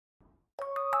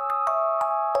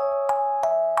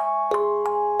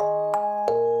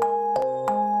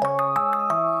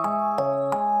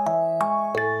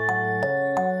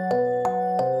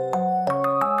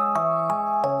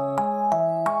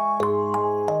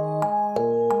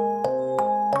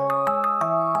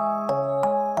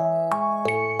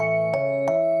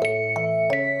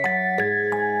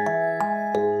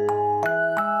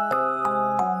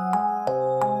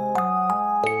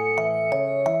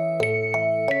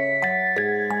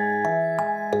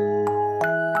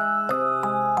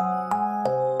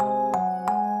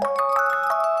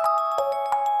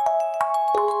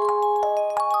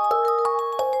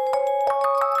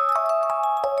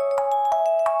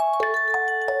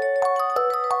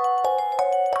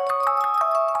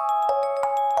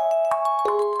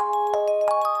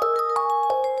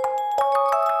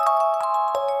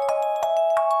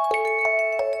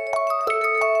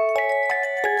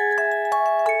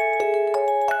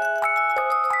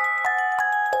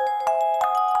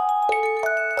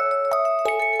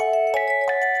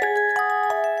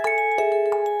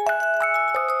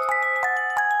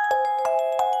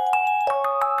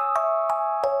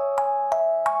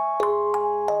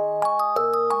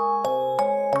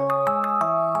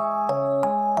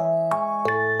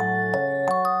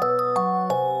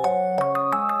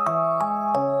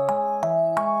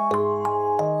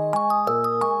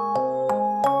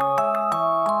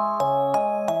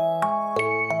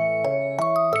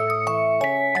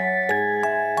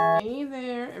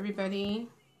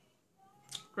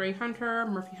Gray Hunter,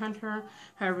 Murphy Hunter,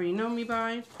 however you know me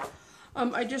by.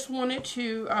 I just wanted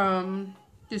to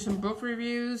do some book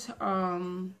reviews,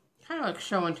 kind of like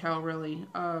show and tell really,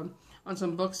 on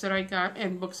some books that I got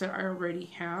and books that I already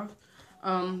have.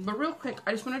 But real quick,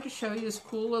 I just wanted to show you this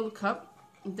cool little cup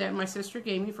that my sister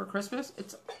gave me for Christmas.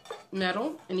 It's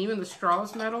metal, and even the straw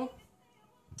is metal.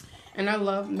 And I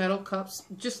love metal cups,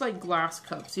 just like glass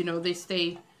cups. You know, they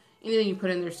stay, anything you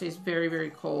put in there stays very, very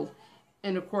cold.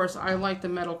 And of course, I like the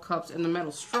metal cups and the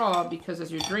metal straw because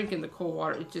as you're drinking the cold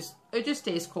water, it just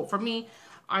stays cold. For me,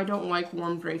 I don't like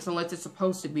warm drinks unless it's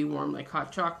supposed to be warm, like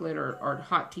hot chocolate or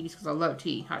hot teas, because I love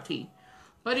tea, hot tea.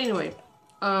 But anyway,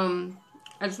 I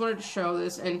just wanted to show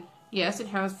this. And yes, it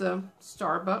has the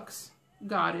Starbucks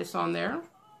goddess on there.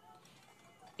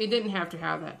 It didn't have to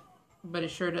have that, but it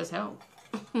sure does help.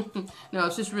 No,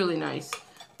 it's just really nice.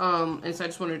 And so I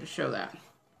just wanted to show that.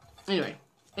 Anyway,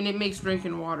 and it makes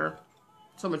drinking water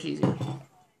so much easier.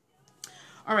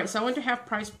 Alright, so I went to Half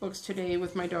Price Books today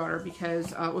with my daughter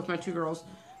because, with my two girls,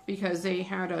 because they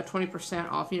had a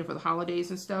 20% off, you know, for the holidays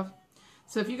and stuff.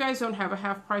 So if you guys don't have a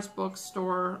Half Price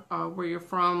Bookstore where you're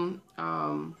from,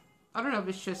 I don't know if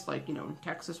it's just like, you know, in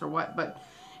Texas or what, but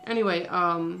anyway,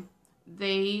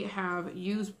 they have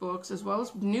used books as well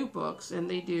as new books, and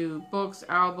they do books,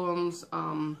 albums,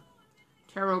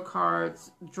 tarot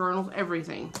cards, journals,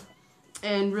 everything,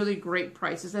 and really great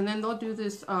prices. And then they'll do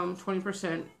this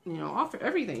 20%, you know, off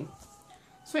everything.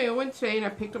 So I went today and I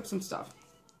picked up some stuff.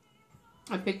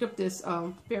 I picked up this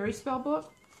fairy spell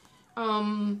book,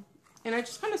 and I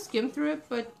just kind of skimmed through it,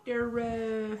 but there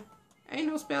ain't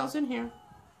no spells in here.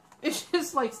 It's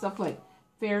just like stuff like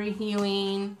fairy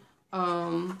healing.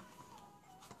 Oh,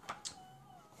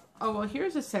 well,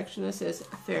 here's a section that says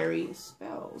fairy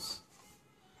spells.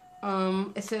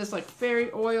 It says like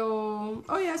fairy oil.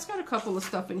 Oh yeah, it's got a couple of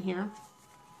stuff in here.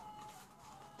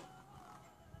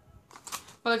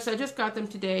 But like I said, I just got them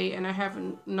today and I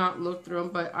haven't not looked through them,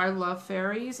 but I love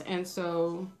fairies, and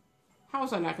so how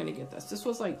was I not going to get this? This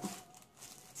was like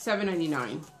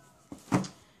 $7.99.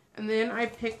 And then I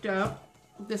picked up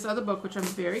this other book, which I'm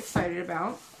very excited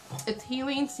about. It's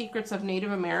Healing Secrets of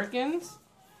Native Americans.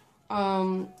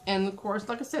 And of course,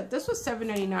 like I said, this was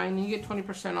 $7.99 and you get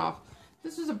 20% off.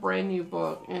 This is a brand new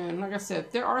book, and like I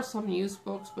said, there are some used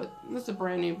books, but this is a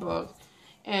brand new book.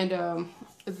 And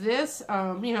this,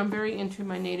 you know, I'm very into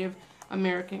my Native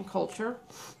American culture.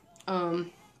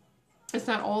 It's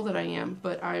not all that I am,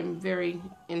 but I'm very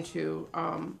into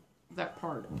that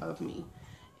part of me.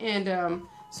 And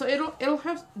so it'll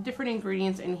have different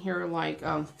ingredients in here, like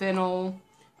fennel,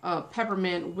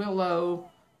 peppermint, willow,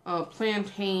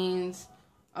 plantains,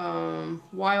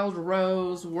 wild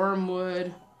rose,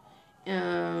 wormwood,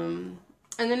 and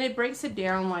then it breaks it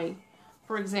down, like,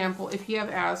 for example, if you have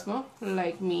asthma,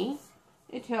 like me,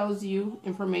 it tells you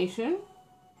information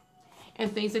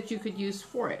and things that you could use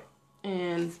for it,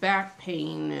 and back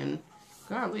pain, and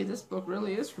golly, this book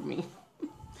really is for me.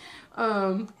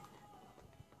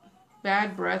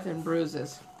 Bad breath and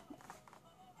bruises.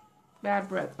 Bad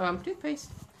breath,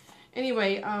 toothpaste.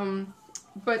 Anyway,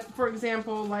 but for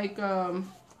example, like,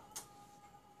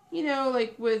 you know,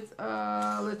 like with,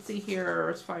 let's see here,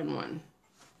 let's find one.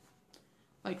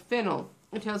 Like fennel.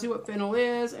 It tells you what fennel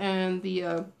is and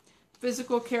the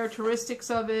physical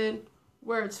characteristics of it,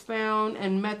 where it's found,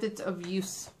 and methods of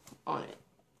use on it.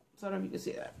 So I don't know if you can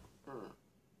see that.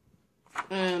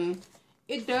 And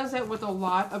it does that with a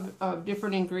lot of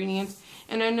different ingredients.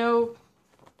 And I know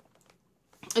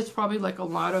it's probably like a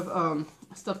lot of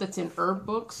stuff that's in herb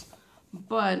books,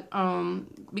 but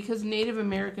because Native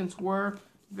Americans were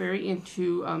very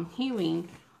into healing,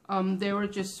 there were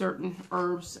just certain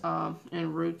herbs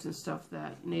and roots and stuff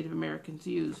that Native Americans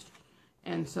used.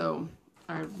 And so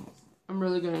I'm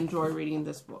really going to enjoy reading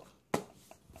this book.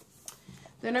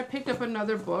 Then I picked up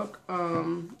another book,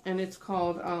 and it's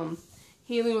called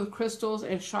Healing with Crystals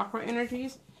and Chakra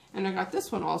Energies. And I got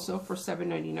this one also for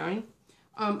 $7.99.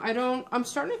 I'm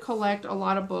starting to collect a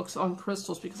lot of books on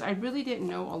crystals because I really didn't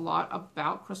know a lot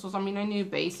about crystals. I mean, I knew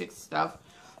basic stuff,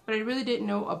 but I really didn't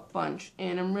know a bunch.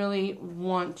 And I really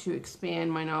want to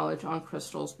expand my knowledge on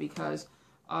crystals because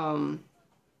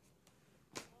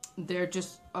they're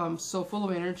just so full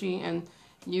of energy, and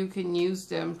you can use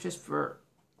them just for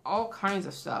all kinds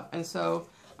of stuff. And so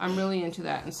I'm really into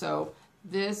that. And so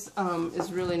this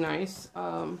is really nice.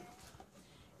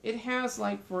 It has,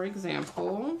 like, for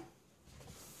example,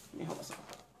 let me hold this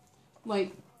up,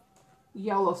 like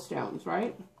yellow stones,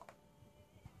 right?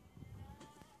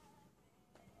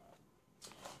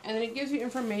 And then it gives you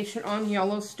information on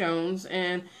yellow stones,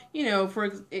 and you know,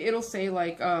 it'll say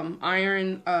like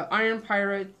iron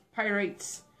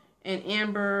pyrites and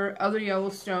amber, other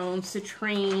Yellowstone,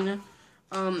 citrine.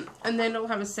 And then it'll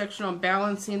have a section on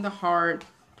balancing the heart.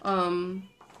 And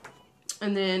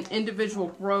then individual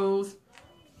growth,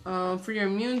 for your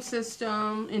immune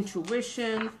system,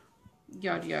 intuition,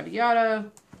 yada, yada,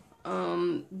 yada.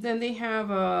 Then they have,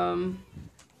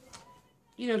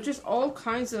 you know, just all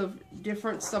kinds of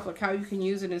different stuff, like how you can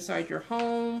use it inside your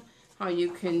home, how you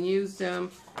can use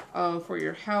them for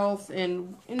your health,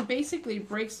 and basically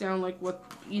breaks down like what,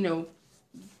 you know,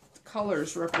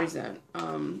 colors represent.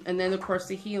 And then, of course,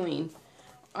 the healing.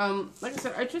 Like I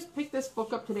said, I just picked this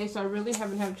book up today, so I really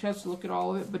haven't had a chance to look at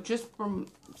all of it, but just from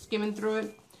skimming through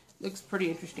it, looks pretty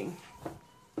interesting.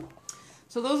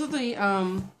 So those are the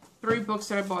 3 books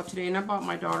that I bought today, and I bought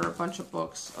my daughter a bunch of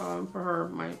books for her,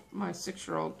 my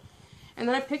 6-year-old. And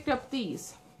then I picked up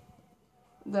these,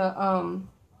 the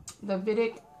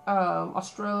Vedic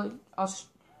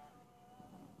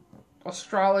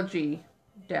astrology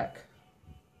deck.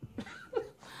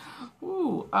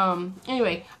 Ooh,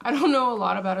 anyway, I don't know a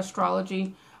lot about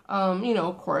astrology. You know,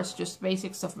 of course, just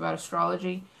basic stuff about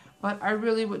astrology. But I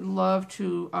really would love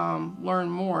to learn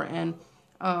more. And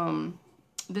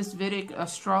this Vedic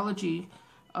astrology,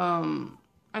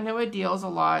 I know it deals a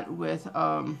lot with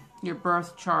your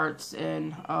birth charts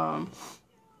and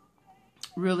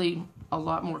really a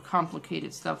lot more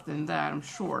complicated stuff than that, I'm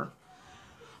sure.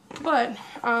 But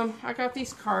I got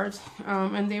these cards,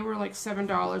 and they were like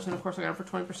 $7, and of course I got them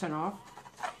for 20% off.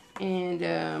 And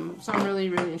so I'm really,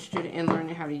 really interested in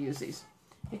learning how to use these.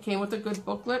 It came with a good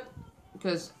booklet,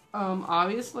 because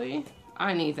obviously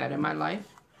I need that in my life.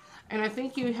 And I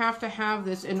think you have to have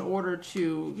this in order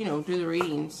to, you know, do the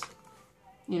readings,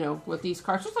 you know, with these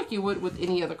cards, just like you would with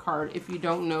any other card if you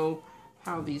don't know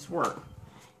how these work.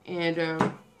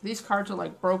 And these cards are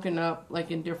like broken up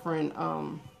like in different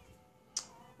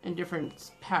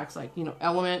packs, like, you know,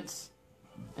 elements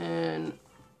and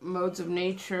modes of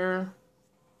nature,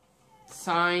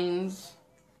 signs,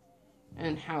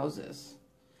 and houses.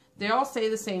 They all say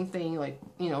the same thing, like,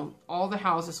 you know, all the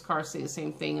houses cards say the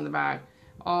same thing in the back.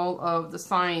 All of the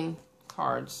sign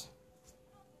cards,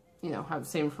 you know, have the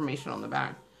same information on the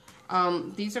back.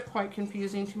 These are quite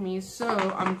confusing to me, so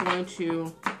I'm going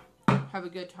to have a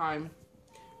good time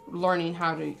learning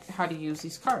how to use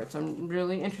these cards. I'm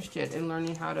really interested in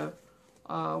learning how to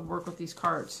work with these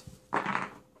cards.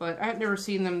 But I had never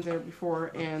seen them there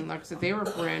before, and like I said, they were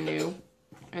brand new,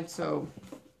 and so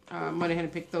I went ahead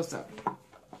and picked those up.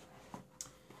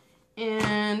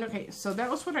 And okay, so that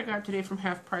was what I got today from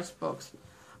Half Price Books.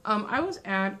 I was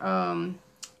at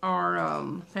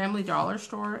our Family Dollar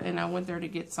store, and I went there to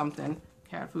get something,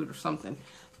 cat food or something.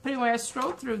 But anyway, I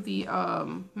strolled through the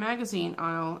magazine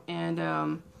aisle,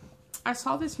 and I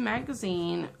saw this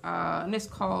magazine, and it's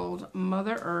called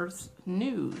Mother Earth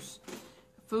News,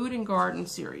 Food and Garden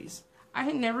Series. I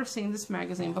had never seen this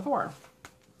magazine before.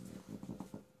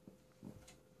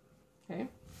 Okay,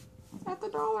 it's at the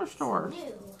dollar store.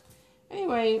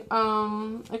 Anyway,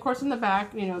 of course in the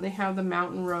back, you know, they have the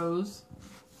Mountain Rose,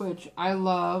 which I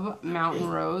love Mountain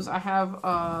Rose. I have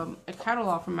a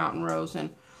catalog from Mountain Rose, and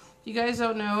if you guys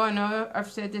don't know, I know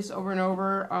I've said this over and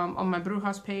over on my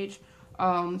Brujas page,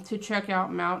 to check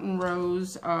out Mountain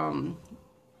Rose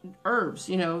herbs.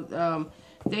 You know,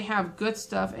 they have good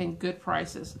stuff and good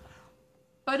prices.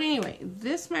 But anyway,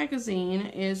 this magazine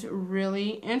is really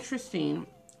interesting.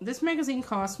 This magazine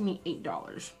cost me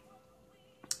 $8.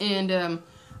 And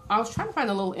I was trying to find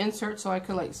a little insert so I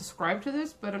could like subscribe to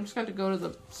this, but I'm just going to go to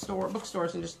the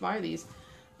bookstores and just buy these,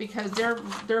 because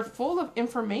they're full of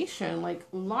information, like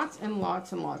lots and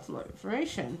lots and lots of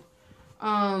information.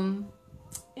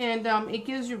 It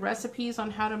gives you recipes on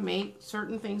how to make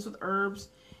certain things with herbs,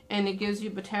 and it gives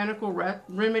you botanical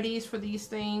remedies for these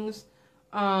things.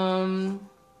 You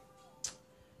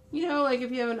know, like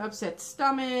if you have an upset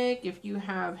stomach, if you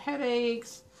have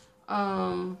headaches,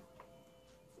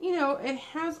 you know, it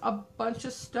has a bunch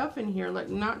of stuff in here, like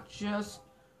not just,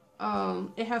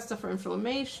 it has stuff for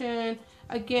inflammation,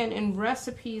 again, and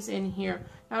recipes in here,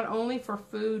 not only for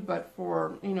food, but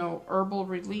for, you know, herbal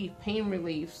relief, pain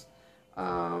reliefs.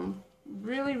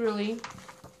 Really, really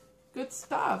good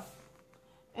stuff.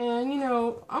 And, you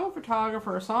know, I'm a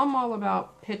photographer, so I'm all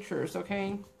about pictures,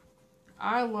 okay?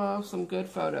 I love some good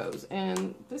photos,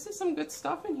 and this is some good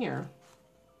stuff in here.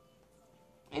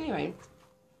 Anyway,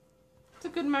 it's a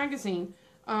good magazine.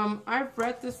 I've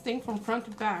read this thing from front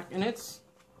to back, and it's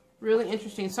really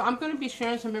interesting. So I'm going to be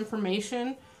sharing some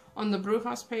information on the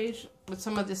Brujas page with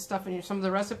some of this stuff in here, some of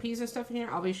the recipes and stuff in here.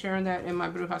 I'll be sharing that in my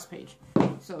Brujas page.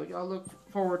 So y'all look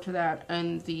forward to that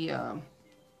in the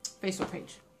Facebook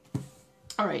page.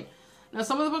 All right. Now,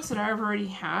 some of the books that I've already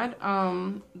had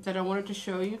that I wanted to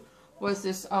show you was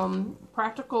this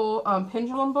practical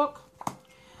pendulum book.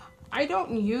 I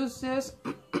don't use this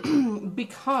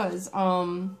because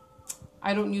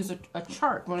I don't use a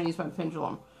chart when I use my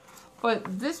pendulum.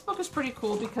 But this book is pretty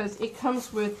cool because it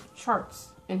comes with charts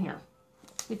in here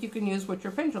that you can use with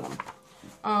your pendulum.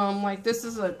 Like this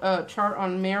is a chart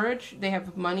on marriage. They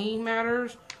have money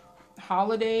matters,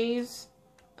 holidays,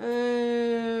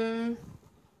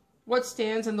 what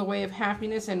stands in the way of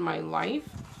happiness in my life.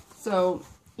 So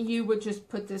you would just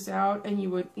put this out and you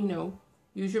would, you know,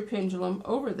 use your pendulum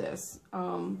over this.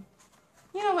 You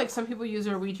know, like some people use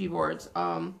their Ouija boards.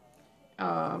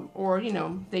 Or, you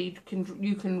know,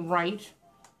 you can write,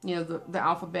 you know, the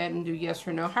alphabet and do yes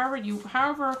or no. However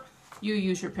you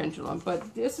use your pendulum.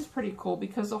 But this is pretty cool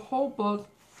because the whole book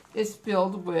is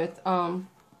filled with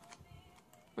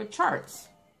charts.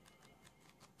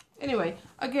 Anyway,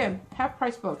 again, Half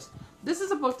Price Books. This is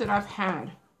a book that I've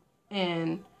had,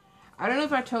 and I don't know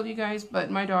if I told you guys, but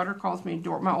my daughter calls me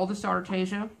my oldest daughter,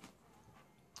 Tasia.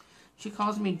 She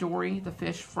calls me Dory the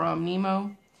fish from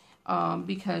Nemo,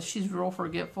 because she's real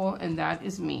forgetful, and that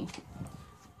is me.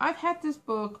 I've had this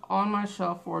book on my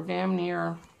shelf for damn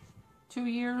near 2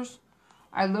 years.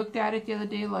 I looked at it the other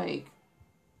day like,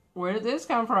 where did this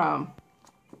come from?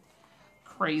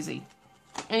 Crazy.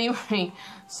 Anyway,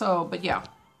 so, but yeah.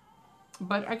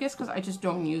 But I guess because I just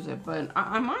don't use it. But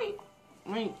I might.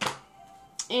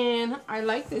 And I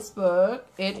like this book.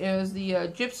 It is the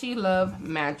Gypsy Love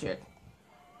Magic.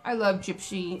 I love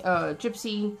gypsy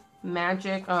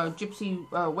magic,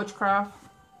 gypsy witchcraft.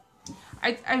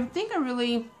 I think I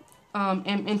really am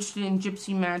interested in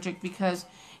gypsy magic because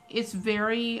it's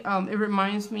very, it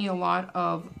reminds me a lot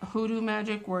of hoodoo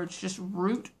magic where it's just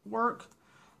root work.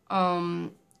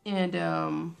 You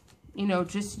know,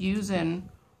 just using,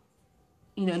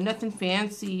 you know, nothing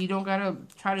fancy. You don't gotta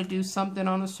try to do something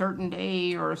on a certain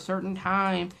day or a certain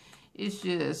time. It's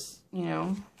just, you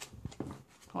know,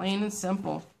 plain and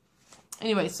simple.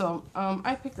 Anyway, so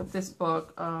I picked up this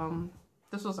book.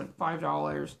 This was like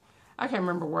 $5. I can't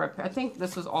remember where I think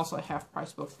this was also a Half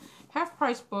Price Books. Half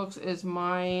Price Books is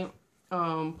my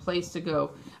place to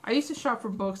go. I used to shop for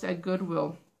books at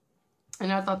Goodwill,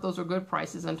 and I thought those were good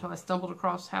prices until I stumbled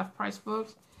across Half Price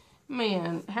Books.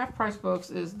 Man, Half Price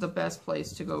Books is the best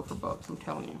place to go for books, I'm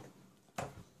telling you.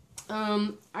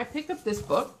 I picked up this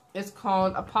book. It's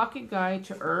called A Pocket Guide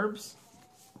to Herbs.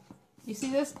 You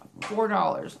see this?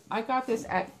 $4. I got this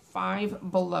at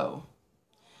Five Below.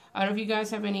 I don't know if you guys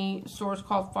have any stores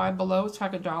called Five Below. It's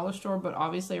like a dollar store, but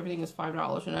obviously everything is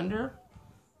 $5 and under.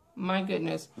 My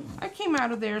goodness. I came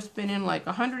out of there spending like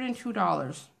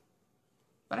 $102.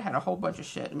 But I had a whole bunch of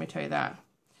shit, let me tell you that.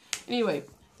 Anyway,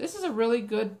 this is a really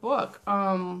good book.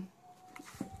 A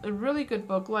really good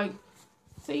book. Like,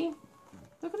 see?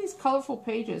 Look at these colorful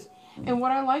pages. And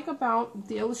what I like about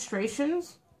the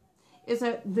illustrations is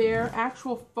that they're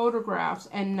actual photographs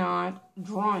and not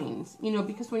drawings. You know,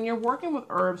 because when you're working with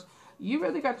herbs, you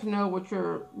really got to know what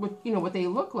they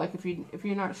look like if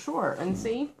you're not sure. And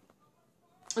see?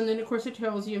 And then of course it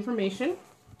tells you information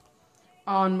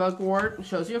on mugwort. It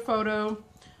shows you a photo.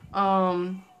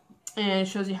 And it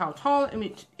shows you how tall, I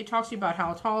mean, it talks to you about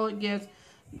how tall it gets,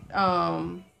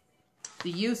 the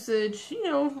usage, you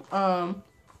know,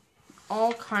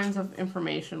 all kinds of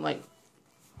information, like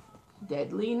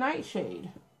deadly nightshade.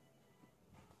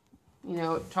 You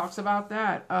know, it talks about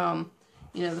that.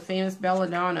 You know, the famous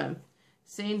belladonna,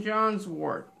 St. John's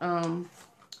wort.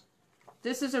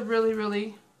 This is a really,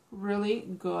 really, really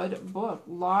good book.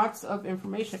 Lots of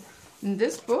information. And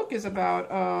this book is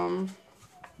about,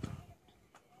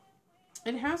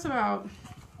 it has about,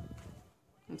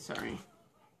 I'm sorry,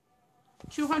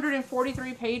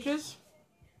 243 pages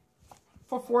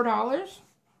for $4.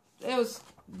 It was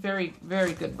very,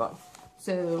 very good book.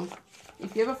 So,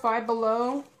 if you have a Five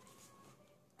Below,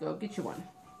 go get you one.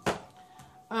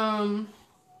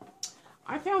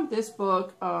 I found this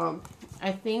book,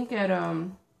 I think at, I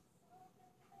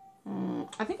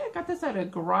think I got this at a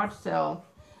garage sale.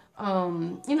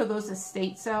 You know, those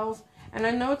estate sales. And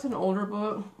I know it's an older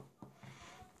book.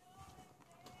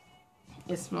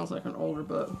 It smells like an older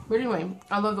book. But anyway,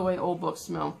 I love the way old books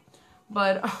smell.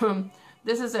 But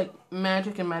this is like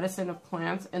Magic and Medicine of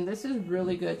Plants. And this is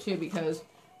really good too because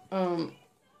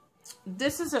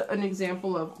this is an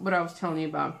example of what I was telling you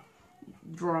about.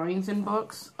 Drawings in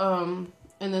books. And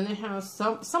then it has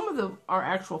some of them are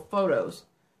actual photos.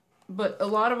 But a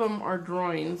lot of them are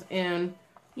drawings. And,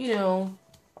 you know,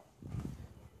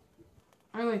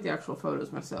 I like the actual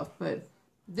photos myself. But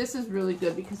this is really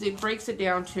good because it breaks it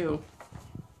down to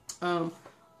on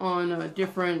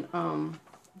different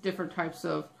types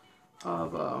of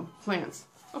plants.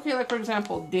 Okay, like for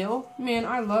example, dill. Man,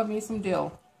 I love me some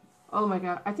dill. Oh my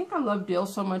god, I think I love dill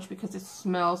so much because it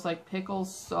smells like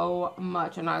pickles so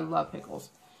much, and I love pickles.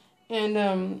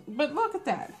 And, but look at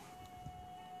that.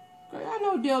 I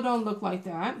know dill don't look like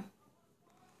that.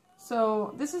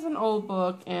 So, this is an old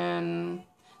book, and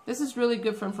this is really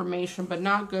good for information, but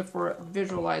not good for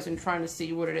visualizing, trying to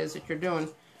see what it is that you're doing.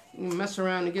 You mess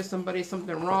around and give somebody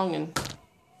something wrong, and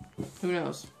who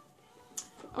knows.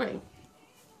 Okay.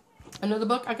 Another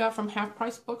book I got from Half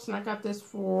Price Books, and I got this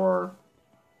for,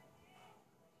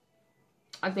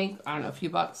 I don't know, a few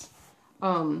bucks.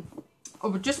 Oh,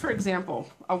 but just for example,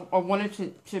 I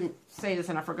wanted to say this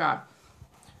and I forgot.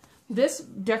 This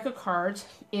deck of cards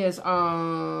is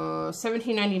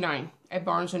 $17.99 at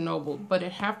Barnes & Noble, but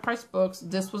at Half Price Books,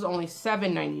 this was only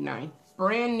 $7.99.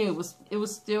 Brand new. It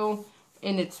was still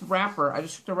in its wrapper. I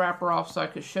just took the wrapper off so I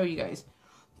could show you guys.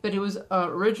 But it was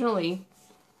originally,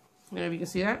 I don't know if you can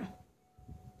see that,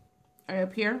 right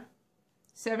up here,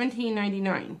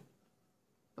 $17.99.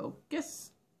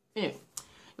 Focus. Anyway,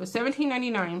 it was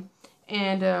 $17.99,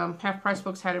 and Half Price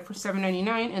Books had it for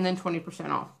 $7.99 and then 20%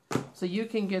 off. So you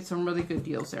can get some really good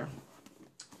deals there.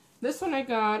 This one I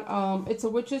got, it's a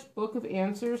Witch's Book of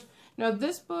Answers. Now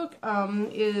this book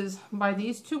is by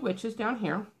these two witches down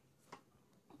here.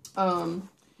 They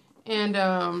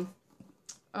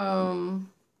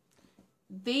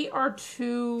are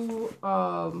two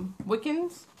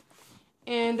Wiccans.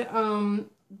 And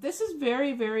this is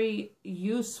very, very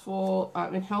useful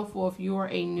and helpful if you are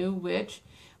a new witch,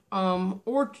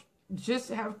 or just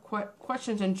have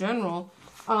questions in general,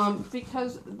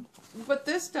 because what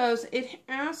this does, it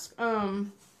asks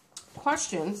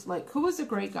questions like, who is the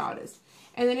great goddess?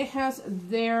 And then it has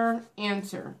their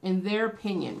answer and their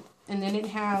opinion. And then it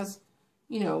has,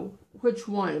 you know, which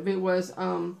one, if it was,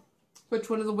 which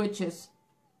one of the witches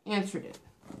answered it.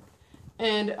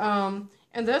 And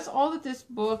that's all that this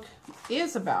book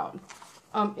is about.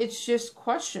 It's just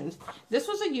questions. This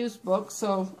was a used book,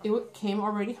 so it came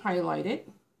already highlighted.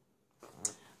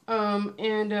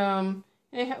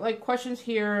 It had like questions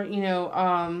here, you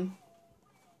know,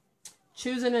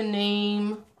 choosing a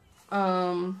name,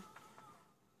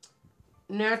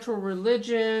 natural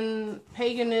religion,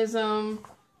 paganism,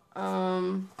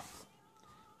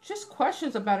 just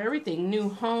questions about everything. New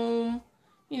home,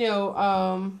 you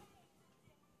know,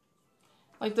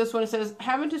 like this one, it says,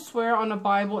 having to swear on the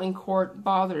Bible in court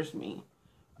bothers me.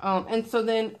 And so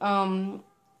then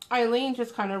Eileen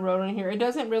just kind of wrote in here, it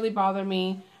doesn't really bother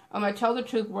me. I tell the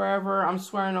truth wherever I'm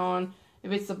swearing on,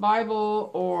 if it's the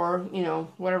Bible or, you know,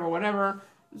 whatever.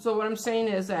 So what I'm saying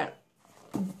is that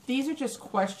these are just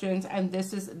questions, and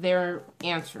this is their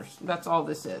answers. That's all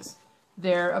this is.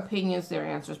 Their opinions, their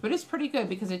answers. But it's pretty good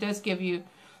because it does give you,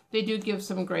 they do give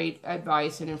some great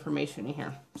advice and information in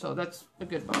here. So that's a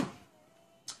good book.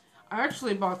 I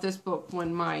actually bought this book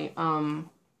when my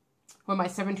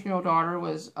 17-year-old daughter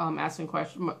was asking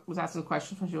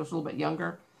questions when she was a little bit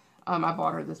younger. I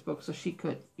bought her this book so she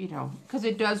could, you know, because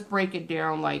it does break it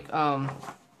down. Like,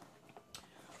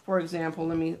 for example,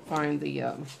 let me find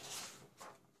the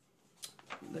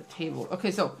table. Okay,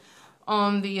 so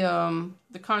on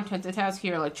the contents, it has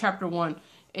here like chapter 1.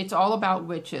 It's all about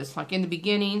witches. Like in the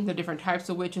beginning, the different types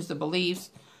of witches, the beliefs.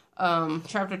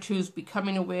 Chapter 2 is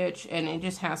becoming a witch, and it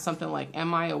just has something like,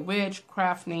 am I a witch?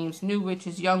 Craft names, new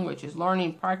witches, young witches,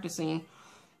 learning, practicing,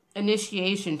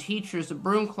 initiation, teachers, the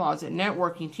broom closet,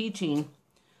 networking, teaching.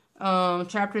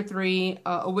 Chapter 3,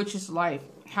 a witch's life.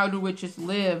 How do witches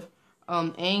live?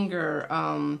 Anger,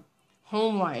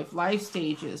 home life, life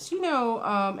stages. You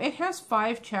know, it has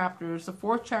 5 chapters. The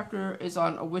 4th chapter is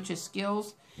on a witch's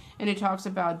skills, and it talks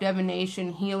about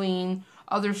divination, healing,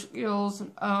 other skills,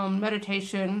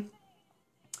 meditation.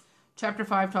 Chapter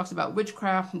 5 talks about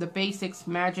witchcraft, the basics,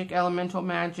 magic, elemental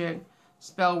magic,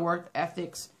 spell work,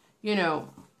 ethics. You know,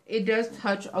 it does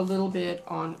touch a little bit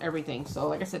on everything. So,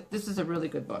 like I said, this is a really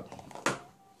good book.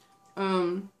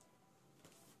 I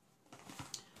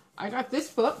got this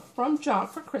book from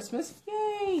Jock for Christmas.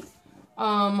 Yay!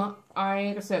 Like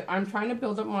I said, I'm trying to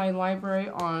build up my library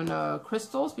on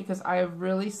crystals because I have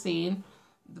really seen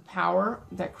the power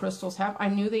that crystals have. I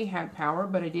knew they had power,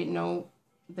 but I didn't know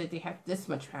that they had this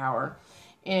much power.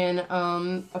 And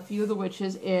a few of the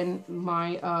witches in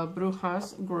my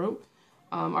Brujas group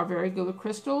are very good with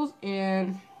crystals.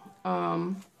 And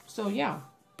so yeah,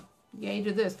 yay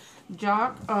to this.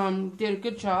 Jock did a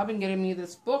good job in getting me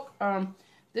this book.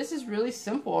 This is really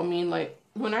simple. I mean, like,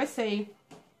 when I say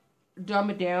dumb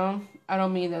it down, I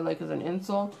don't mean that like as an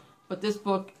insult. But this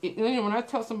book, you know, when I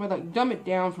tell somebody, like, dumb it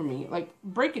down for me, like,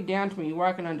 break it down to me where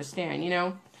I can understand, you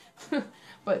know?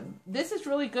 But this is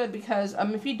really good because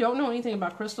if you don't know anything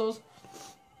about crystals,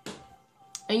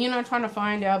 and you're not trying to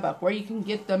find out about where you can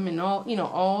get them and all, you know,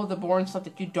 all the boring stuff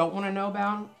that you don't want to know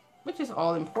about, which is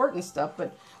all important stuff,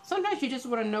 but sometimes you just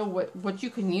want to know what you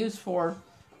can use for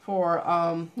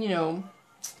you know,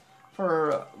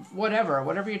 for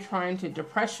whatever you're trying to,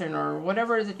 depression or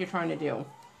whatever it is that you're trying to do.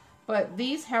 But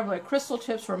these have like crystal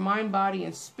tips for mind, body,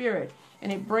 and spirit,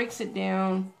 and it breaks it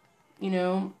down, you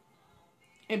know,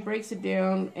 it breaks it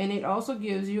down, and it also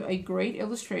gives you a great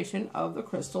illustration of the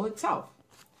crystal itself.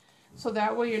 So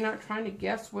that way you're not trying to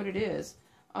guess what it is.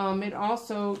 It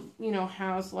also, you know,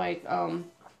 has like,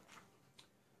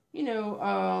 you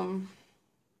know,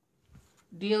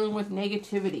 dealing with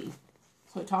negativity.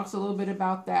 So it talks a little bit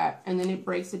about that, and then it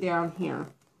breaks it down here.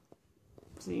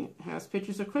 See, it has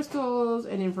pictures of crystals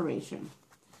and information.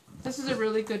 This is a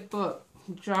really good book.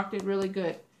 Jocked it really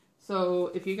good.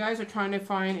 So if you guys are trying to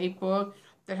find a book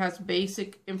that has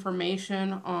basic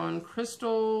information on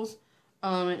crystals,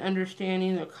 and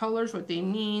understanding the colors, what they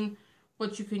mean,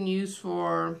 what you can use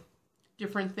for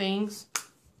different things,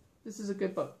 this is a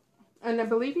good book. And I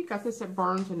believe you got this at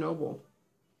Barnes & Noble.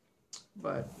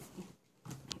 But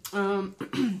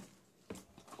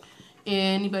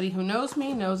anybody who knows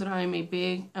me knows that I am a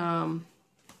big fan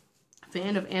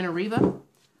of Anna Riva.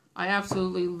 I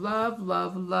absolutely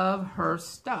love her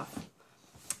stuff.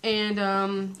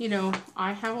 And, you know,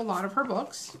 I have a lot of her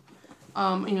books.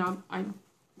 You know, I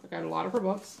got a lot of her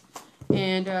books.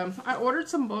 And I ordered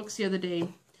some books the other day.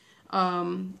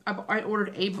 I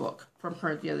ordered a book from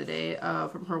her the other day,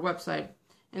 from her website.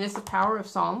 And it's The Power of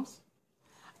Psalms.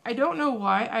 I don't know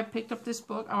why I picked up this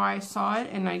book, or I saw it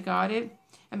and I got it.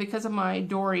 And because of my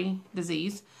Dory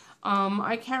disease,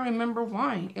 I can't remember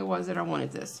why it was that I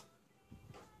wanted this.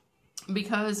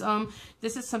 Because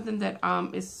this is something that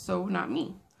is so not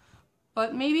me.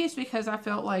 But maybe it's because I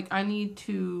felt like I need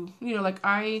to, you know, like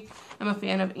I am a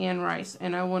fan of Anne Rice.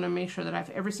 And I want to make sure that I have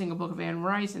every single book of Anne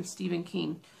Rice and Stephen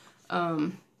King.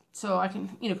 So I can,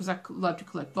 you know, because I love to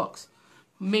collect books.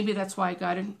 Maybe that's why I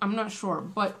got it. I'm not sure.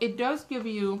 But it does give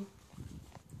you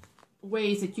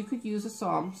ways that you could use the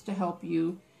Psalms to help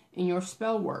you in your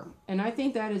spell work. And I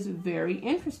think that is very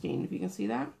interesting, if you can see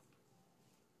that.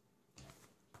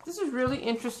 This is really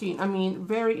interesting. I mean,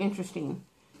 very interesting.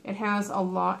 It has a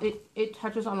lot, it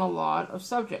touches on a lot of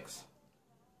subjects.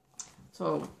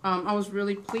 So I was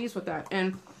really pleased with that.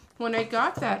 And when I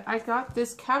got that, I got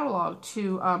this catalog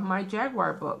to my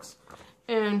Jaguar books.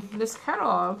 And this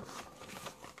catalog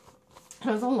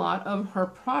has a lot of her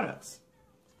products.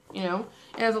 You know,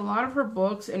 it has a lot of her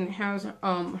books, and it has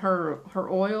her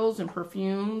oils and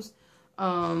perfumes,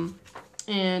 and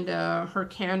her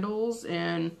candles,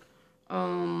 and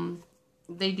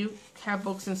they do have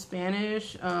books in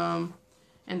Spanish, and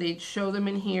they show them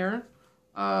in here.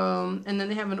 And then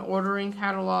they have an ordering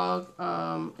catalog,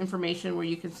 information where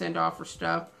you can send off her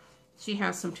stuff. She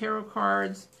has some tarot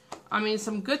cards. I mean,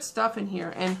 some good stuff in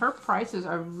here, and her prices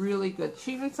are really good.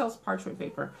 She even sells parchment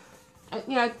paper.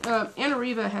 Yeah, Anna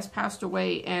Riva has passed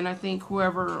away, and I think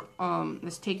whoever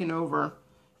has taken over,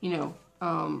 you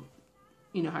know,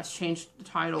 has changed the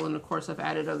title, and of course I've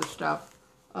added other stuff.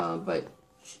 But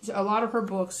a lot of her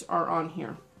books are on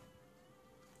here,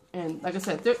 and like I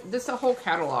said, this is a whole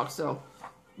catalog. So,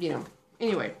 you know,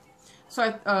 anyway,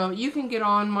 so you can get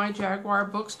on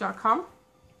myjaguarbooks.com,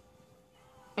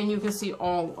 and you can see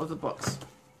all of the books.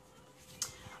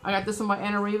 I got this one by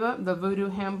Anna Riva, the Voodoo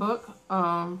Handbook.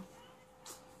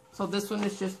 So this one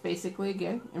is just basically,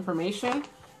 again, information.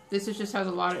 This is just has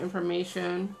a lot of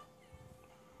information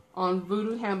on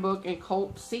Voodoo Handbook and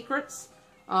Cult Secrets,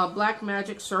 Black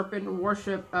Magic, Serpent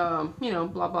Worship, you know,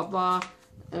 blah, blah, blah.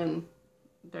 And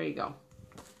there you go.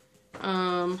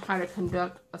 How to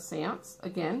Conduct a Seance,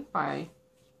 again, by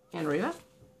Anna Riva.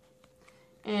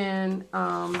 And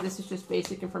this is just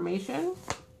basic information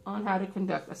on how to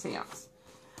conduct a seance.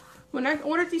 When I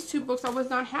ordered these two books, I was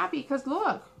not happy because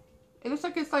look, it looks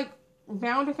like it's like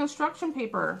bound in construction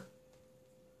paper.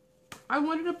 I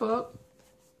wanted a book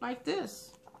like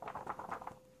this.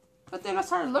 But then I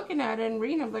started looking at it and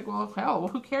reading it. I'm like, well, hell,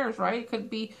 who cares, right? It could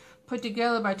be put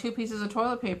together by 2 pieces of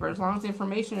toilet paper as long as the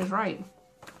information is right.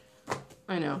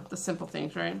 I know, the simple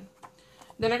things, right?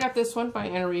 Then I got this one by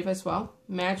Anna Riva as well.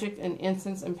 Magic and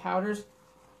Incense and Powders.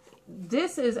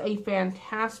 This is a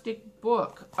fantastic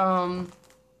book.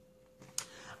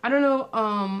 I don't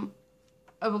know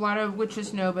if a lot of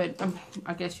witches know, but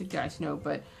I guess you guys know,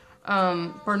 but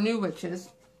for new witches,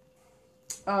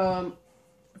 you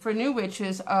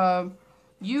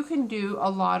can do a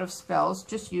lot of spells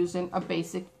just using a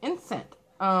basic incense.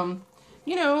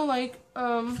 You know, like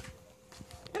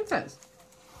incense.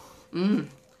 You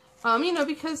know,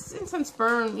 because incense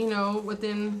burn, you know,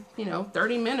 within, you know,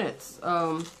 30 minutes.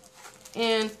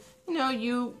 And, you know,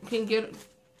 you can get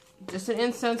just an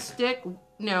incense stick.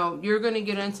 Now, you're going to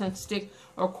get an incense stick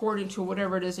according to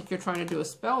whatever it is that you're trying to do a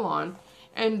spell on.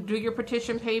 And do your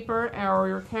petition paper or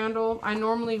your candle. I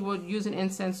normally would use an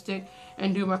incense stick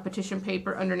and do my petition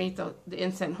paper underneath the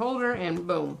incense holder, and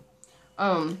boom.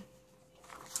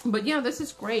 But yeah, this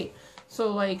is great.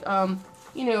 So like,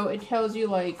 you know, it tells you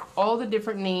like all the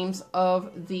different names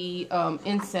of the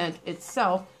incense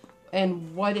itself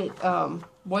and what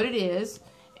it is.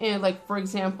 And like, for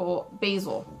example,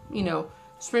 basil, you know,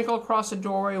 sprinkle across the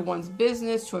doorway of one's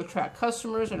business to attract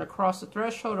customers and across the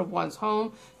threshold of one's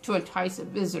home to entice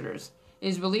visitors. It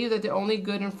is believed that the only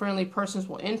good and friendly persons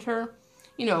will enter.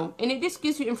 You know, and it just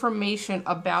gives you information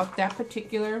about that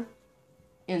particular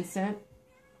incense.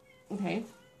 Okay.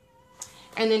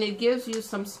 And then it gives you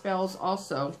some spells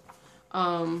also.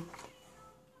 Yeah.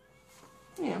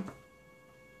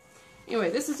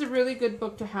 Anyway, this is a really good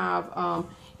book to have.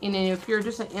 And then if you're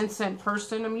just an incense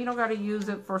person, I mean, you don't got to use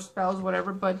it for spells,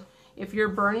 whatever. But if you're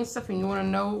burning stuff and you want to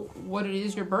know what it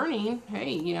is you're burning,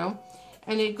 hey, you know.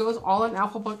 And it goes all in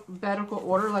alphabetical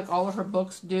order like all of her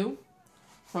books do.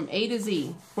 From A to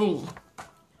Z. Boom.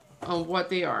 On what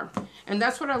they are. And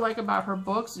that's what I like about her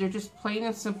books. They're just plain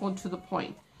and simple and to the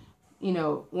point. You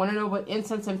know, want to know what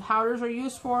incense and powders are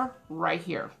used for? Right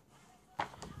here.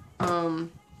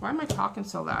 Why am I talking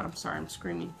so loud? I'm sorry, I'm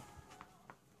screaming.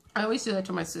 I always do that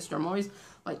to my sister. I'm always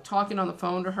like talking on the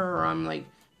phone to her, or I'm like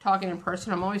talking in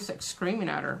person. I'm always like screaming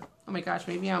at her. Oh my gosh,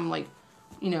 maybe I'm like,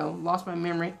 you know, lost my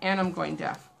memory and I'm going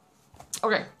deaf.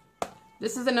 Okay.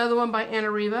 This is another one by Anna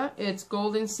Riva. It's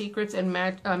Golden Secrets and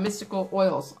Mystical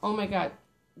Oils. Oh my God.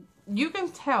 You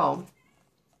can tell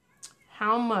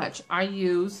how much I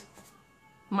use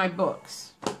my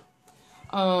books.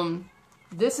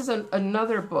 This is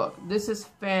another book. This is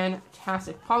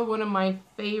fantastic. Probably one of my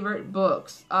favorite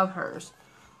books of hers.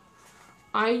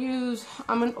 I'm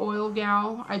an oil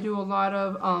gal. I do a lot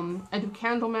of, I do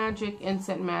candle magic,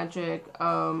 incense magic,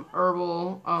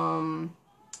 herbal,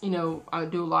 you know, I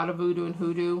do a lot of voodoo and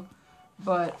hoodoo.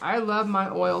 But I love my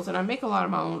oils, and I make a lot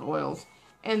of my own oils.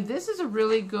 And this is a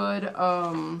really good,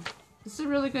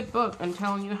 book. I'm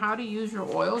telling you how to use your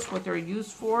oils, what they're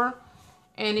used for.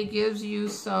 And it gives you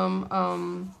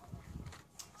some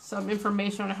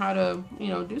information on how to, you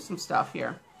know, do some stuff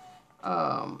here.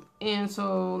 And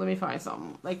so let me find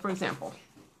something. Like, for example,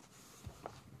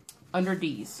 under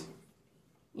D's,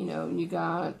 you know, you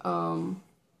got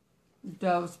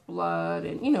dove's blood,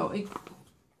 and, you know,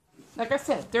 like I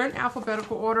said, they're in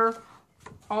alphabetical order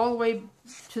all the way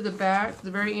to the back, the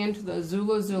very end, to the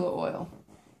Zula oil.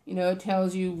 You know, it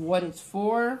tells you what it's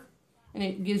for, and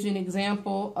it gives you an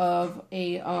example of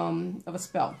a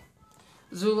spell.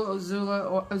 Zula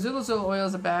oil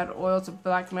is a bad oil. It's a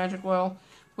black magic oil,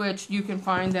 which you can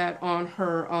find that on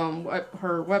her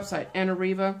website, Anna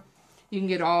Riva. You can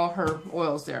get all her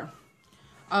oils there.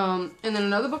 And then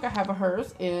another book I have of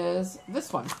hers is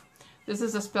this one. This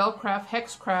is a spellcraft,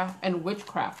 hexcraft, and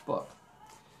witchcraft book.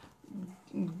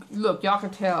 Look, y'all can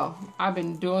tell I've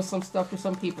been doing some stuff to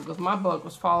some people because my book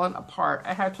was falling apart.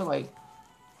 I had to like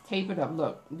tape it up.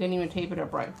 Look, didn't even tape it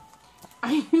up right.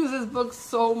 I use this book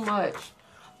so much,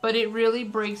 but it really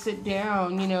breaks it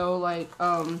down, you know, like,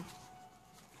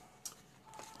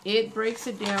 it breaks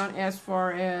it down as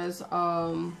far as,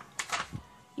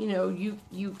 you know,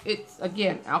 it's,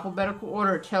 again, alphabetical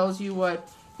order. It tells you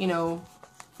what, you know,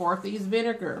 Forthy's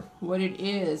vinegar, what it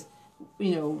is,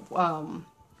 you know,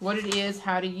 what it is,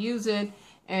 how to use it,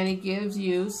 and it gives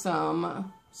you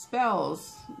some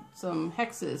spells, some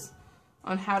hexes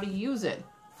on how to use it.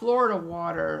 Florida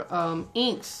water,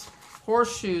 inks,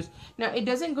 horseshoes. Now, it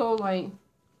doesn't go like,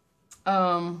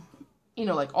 you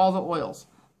know, like all the oils,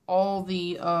 all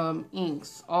the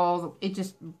inks, it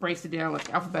just breaks it down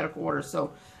like alphabetical order.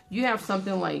 So you have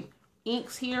something like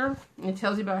inks here, and it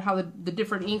tells you about how the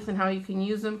different inks and how you can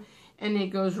use them. And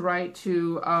it goes right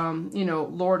to, you know,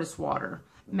 Lourdes water,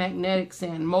 magnetic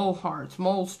sand, mole hearts,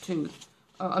 mole's tooth,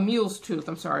 a mule's tooth,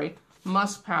 I'm sorry,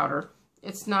 musk powder.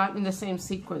 It's not in the same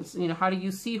sequence. You know, how to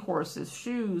use seahorses,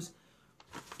 shoes.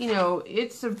 You know,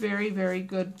 it's a very, very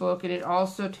good book. And it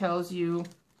also tells you,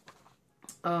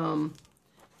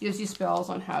 gives you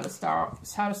spells on how to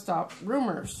stop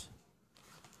rumors.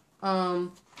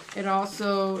 It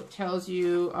also tells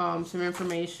you some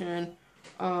information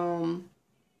on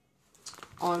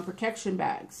protection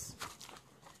bags.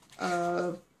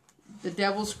 The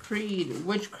Devil's Creed,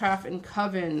 Witchcraft and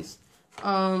Covens.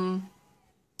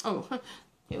 Oh, okay,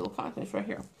 a little contents right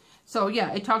here. So,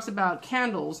 yeah, it talks about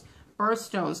candles,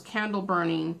 birthstones, candle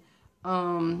burning,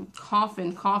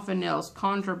 coffin nails,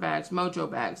 conjure bags, mojo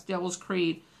bags, Devil's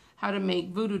Creed, how to make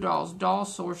voodoo dolls, doll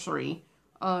sorcery,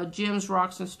 gems,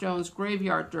 rocks, and stones,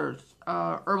 graveyard dirt,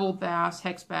 herbal baths,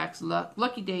 hex backs,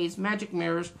 lucky days, magic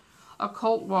mirrors,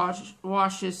 occult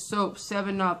washes, soap,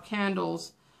 7-Up,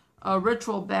 candles,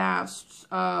 ritual baths,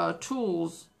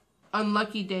 tools,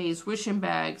 unlucky days, wishing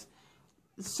bags.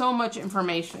 So much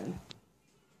information.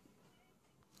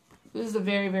 This is a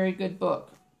very, very good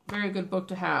book. Very good book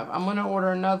to have. I'm going to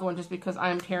order another one just because I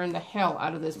am tearing the hell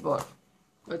out of this book.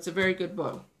 But it's a very good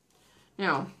book.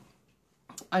 Now,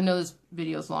 I know this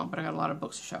video is long, but I got a lot of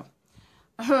books to show.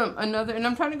 And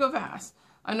I'm trying to go fast.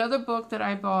 Another book that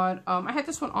I bought, I had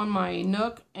this one on my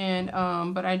Nook, and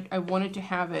but I wanted to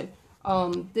have it.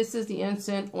 This is the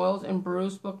Incense, Oils, and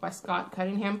Brews book by Scott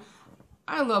Cunningham.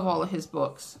 I love all of his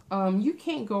books. You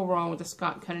can't go wrong with a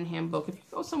Scott Cunningham book. If you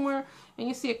go somewhere and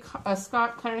you see a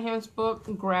Scott Cunningham's book,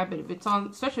 grab it. If it's on,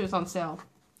 especially if it's on sale.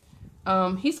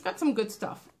 He's got some good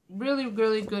stuff. Really,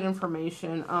 really good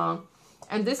information.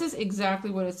 And this is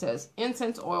exactly what it says.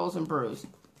 Incense, oils, and brews.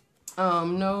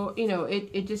 No, you know,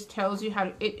 it just tells you how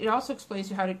to, it also explains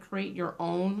you how to create your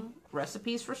own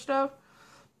recipes for stuff.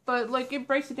 But, like, it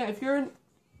breaks it down. If you're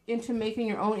into making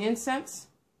your own incense,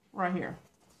 right here.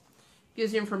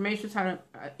 Gives you information how to,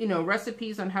 you know,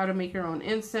 recipes on how to make your own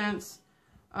incense.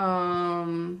 It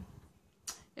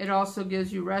also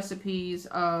gives you recipes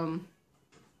for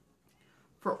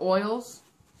oils.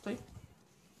 See?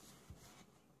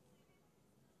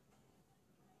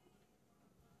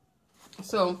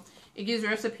 So it gives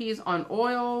recipes on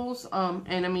oils,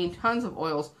 and I mean tons of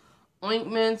oils,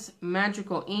 ointments,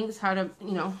 magical inks, how to,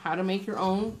 you know, how to make your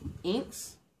own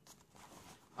inks.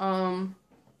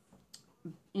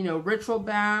 You know, ritual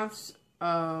baths.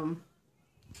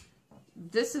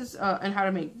 This is, and how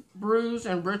to make brews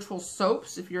and ritual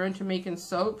soaps if you're into making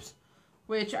soaps,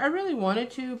 which I really wanted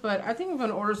to, but I think I'm going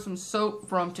to order some soap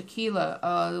from Tequila,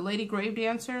 the Lady Grave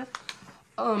Dancer.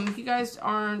 If you guys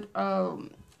aren't a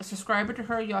subscriber to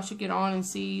her, y'all should get on and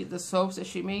see the soaps that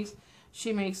she makes.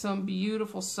 She makes some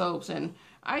beautiful soaps, and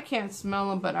I can't smell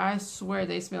them, but I swear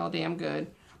they smell damn good.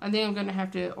 I think I'm going to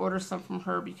have to order some from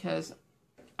her because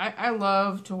I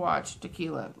love to watch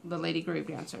Tequila, the Lady Grave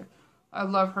Dancer. I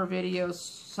love her videos,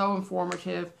 so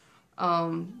informative.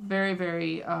 Very,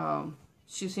 very,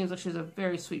 she seems like she's a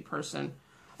very sweet person.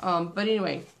 But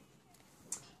anyway,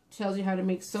 tells you how to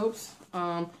make soaps.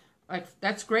 Like,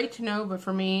 that's great to know, but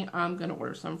for me, I'm going to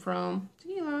order some from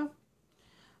Tequila.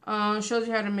 Shows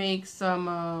you how to make some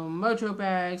mojo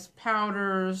bags,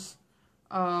 powders,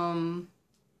 and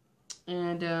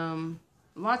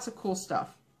lots of cool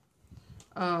stuff.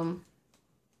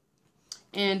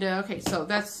 Okay, so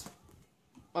that's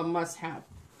a must-have.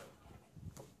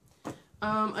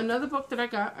 Another book that I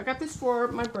got this for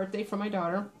my birthday from my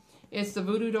daughter. It's the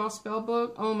Voodoo Doll Spell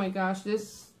Book. Oh my gosh,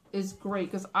 this is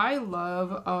great because I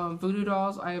love voodoo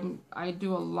dolls. I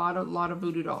do a lot of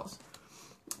voodoo dolls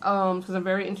because I'm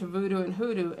very into voodoo and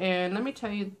hoodoo. And let me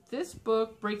tell you, this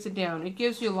book breaks it down. It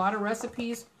gives you a lot of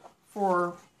recipes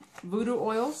for voodoo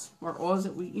oils, or oils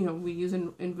that we use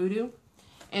in voodoo.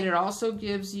 And it also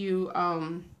gives you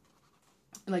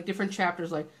like different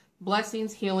chapters like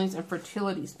blessings, healings, and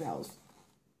fertility spells.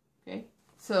 Okay,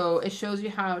 so it shows you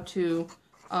how to,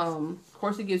 of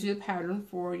course it gives you a pattern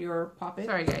for your puppet.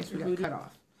 Sorry guys, we got cut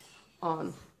off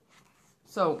on.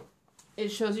 So it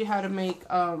shows you how to make,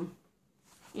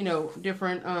 you know,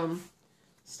 different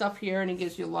stuff here, and it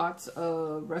gives you lots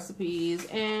of recipes,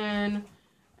 and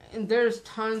there's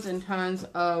tons and tons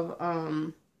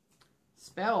of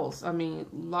spells. I mean,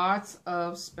 lots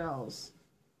of spells.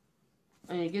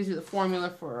 And it gives you the formula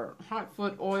for hot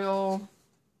foot oil.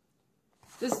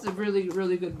 This is a really,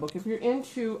 really good book. If you're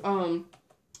into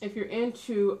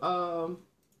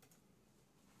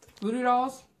voodoo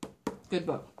dolls, good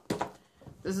book.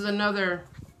 This is another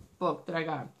book that I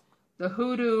got. The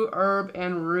Hoodoo Herb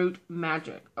and Root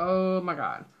Magic. Oh my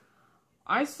god.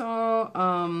 I saw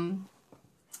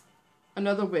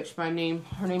another witch by name,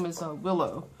 her name is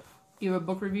Willow, give a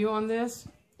book review on this,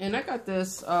 and I got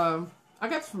this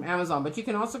from Amazon, but you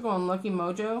can also go on Lucky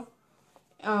Mojo.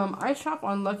 I shop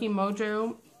on Lucky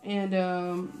Mojo, and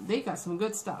they got some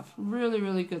good stuff, really,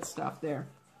 really good stuff there.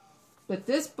 But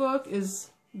this book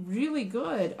is really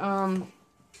good.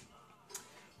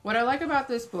 What I like about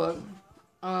this book,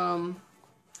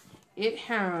 it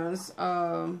has,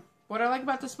 what I like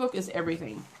about this book is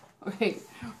everything. Okay,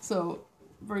 so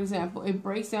for example, it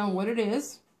breaks down what it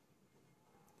is,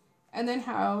 and then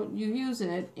how you use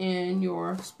it in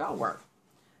your spell work.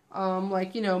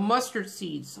 Like, you know, mustard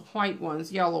seeds, white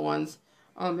ones, yellow ones.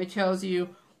 It tells you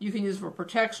you can use for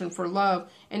protection, for love,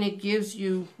 and it gives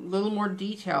you a little more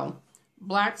detail.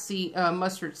 Black seed,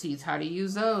 mustard seeds, how to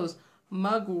use those.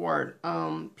 mugwort,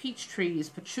 peach trees,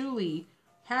 patchouli,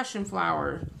 passion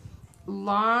flower.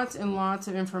 Lots and lots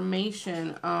of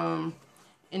information. And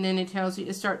then it tells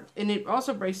you, and it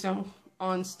also breaks down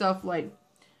on stuff like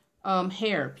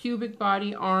hair, pubic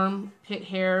body, armpit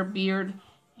hair, beard,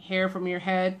 hair from your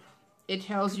head. It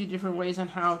tells you different ways on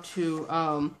how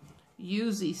to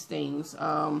use these things.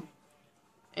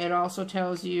 It also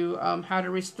tells you how to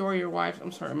restore your wife's,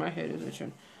 I'm sorry, my head is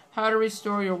itching. How to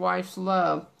restore your wife's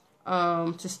love,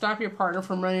 to stop your partner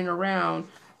from running around.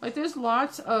 Like, there's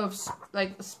lots of,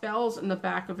 like, spells in the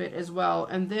back of it as well.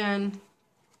 And then,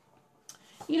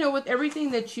 you know, with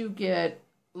everything that you get,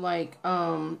 like,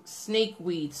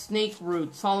 snakeweed, snake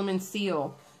root, Solomon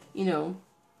seal, you know,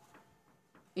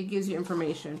 it gives you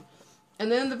information.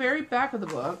 And then the very back of the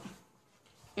book,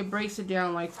 it breaks it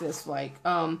down like this, like,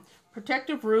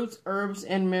 protective roots, herbs,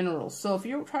 and minerals. So if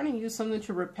you're trying to use something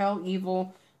to repel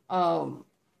evil,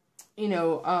 you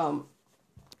know,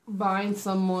 bind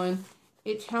someone,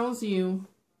 it tells you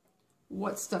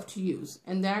what stuff to use.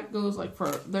 And that goes like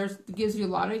it gives you a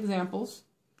lot of examples.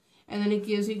 And then it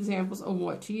gives you examples of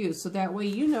what to use. So that way,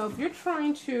 you know, if you're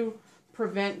trying to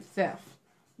prevent theft,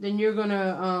 then you're going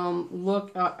to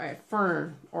look at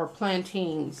fern or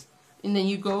plantains. And then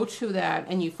you go to that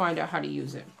and you find out how to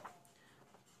use it.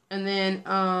 And then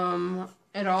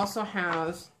it also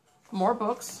has more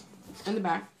books in the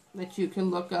back that you can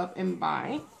look up and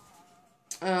buy.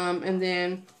 And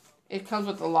then it comes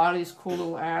with a lot of these cool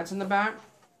little ads in the back.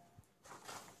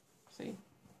 See?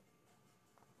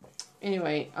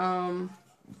 Anyway,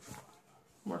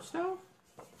 more stuff.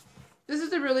 This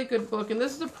is a really good book, and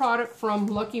this is a product from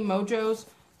Lucky Mojos.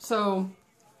 So,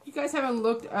 if you guys haven't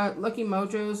looked at Lucky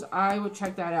Mojos, I would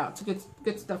check that out. It's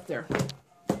good stuff there.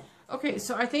 Okay,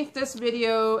 so I think this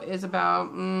video is about,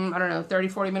 I don't know,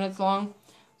 30-40 minutes long.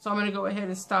 So I'm going to go ahead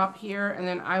and stop here, and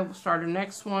then I will start the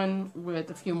next one with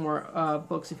a few more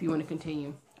books if you want to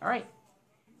continue. All right,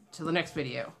 till the next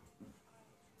video.